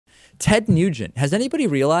Ted Nugent. Has anybody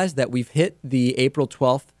realized that we've hit the April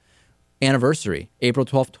 12th anniversary? April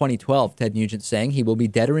 12th, 2012, Ted Nugent saying he will be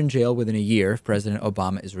dead or in jail within a year if President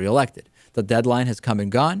Obama is reelected. The deadline has come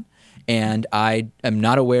and gone, and I am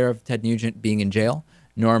not aware of Ted Nugent being in jail,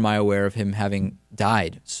 nor am I aware of him having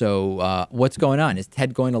died. So what's going on? Is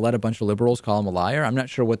Ted going to let a bunch of liberals call him a liar? I'm not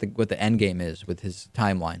sure what the end game is with his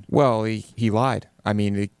timeline. Well, he lied. I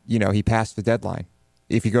mean, he passed the deadline.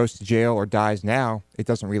 If he goes to jail or dies now, it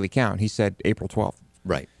doesn't really count. He said April 12th.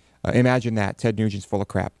 Right. Imagine that. Ted Nugent's full of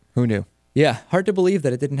crap. Who knew? Yeah, hard to believe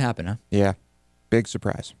that it didn't happen, huh? Yeah, big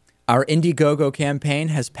surprise. Our Indiegogo campaign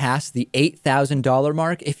has passed the $8,000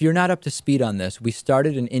 mark. If you're not up to speed on this, we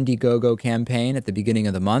started an Indiegogo campaign at the beginning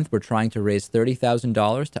of the month. We're trying to raise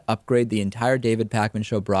 $30,000 to upgrade the entire David Pakman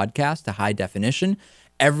Show broadcast to high definition.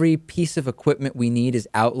 Every piece of equipment we need is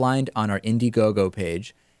outlined on our Indiegogo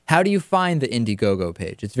page. How do you find the Indiegogo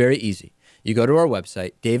page? It's very easy. You go to our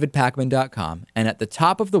website, davidpakman.com, and at the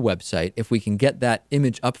top of the website, if we can get that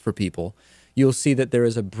image up for people, you'll see that there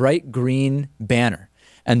is a bright green banner.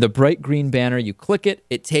 And the bright green banner, you click it,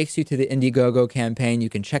 it takes you to the Indiegogo campaign. You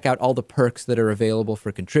can check out all the perks that are available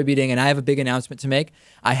for contributing. And I have a big announcement to make.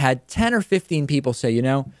 I had 10 or 15 people say,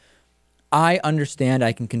 I understand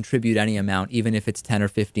I can contribute any amount, even if it's $10 or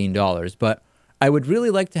 $15, but I would really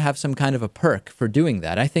like to have some kind of a perk for doing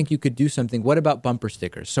that. I think you could do something. What about bumper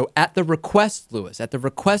stickers? So at the request, Lewis, at the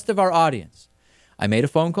request of our audience, I made a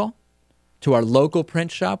phone call to our local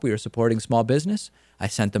print shop. We are supporting small business. I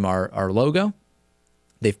sent them our logo.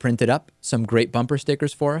 They've printed up some great bumper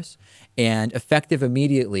stickers for us. And effective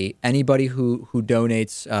immediately, anybody who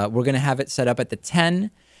donates, we're going to have it set up at the $10,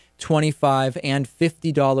 $25, and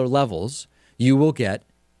 $50 levels. You will get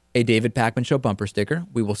a David Pakman Show bumper sticker.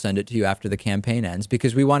 We will send it to you after the campaign ends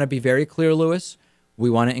because we want to be very clear, Lewis. We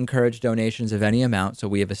want to encourage donations of any amount, so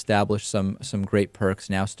we have established some great perks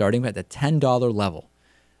now, starting at the $10 level.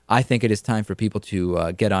 I think it is time for people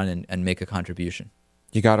to get on and make a contribution.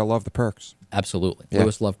 You got to love the perks. Absolutely. Yeah.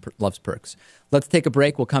 Lewis loves perks. Let's take a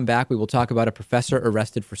break. We'll come back. We will talk about a professor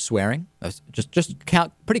arrested for swearing. Just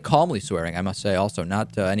pretty calmly swearing, I must say, also,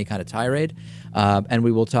 not any kind of tirade. And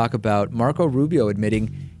we will talk about Marco Rubio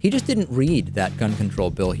admitting he just didn't read that gun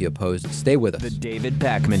control bill he opposed. Stay with us. The David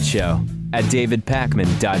Pakman Show at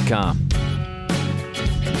davidpakman.com.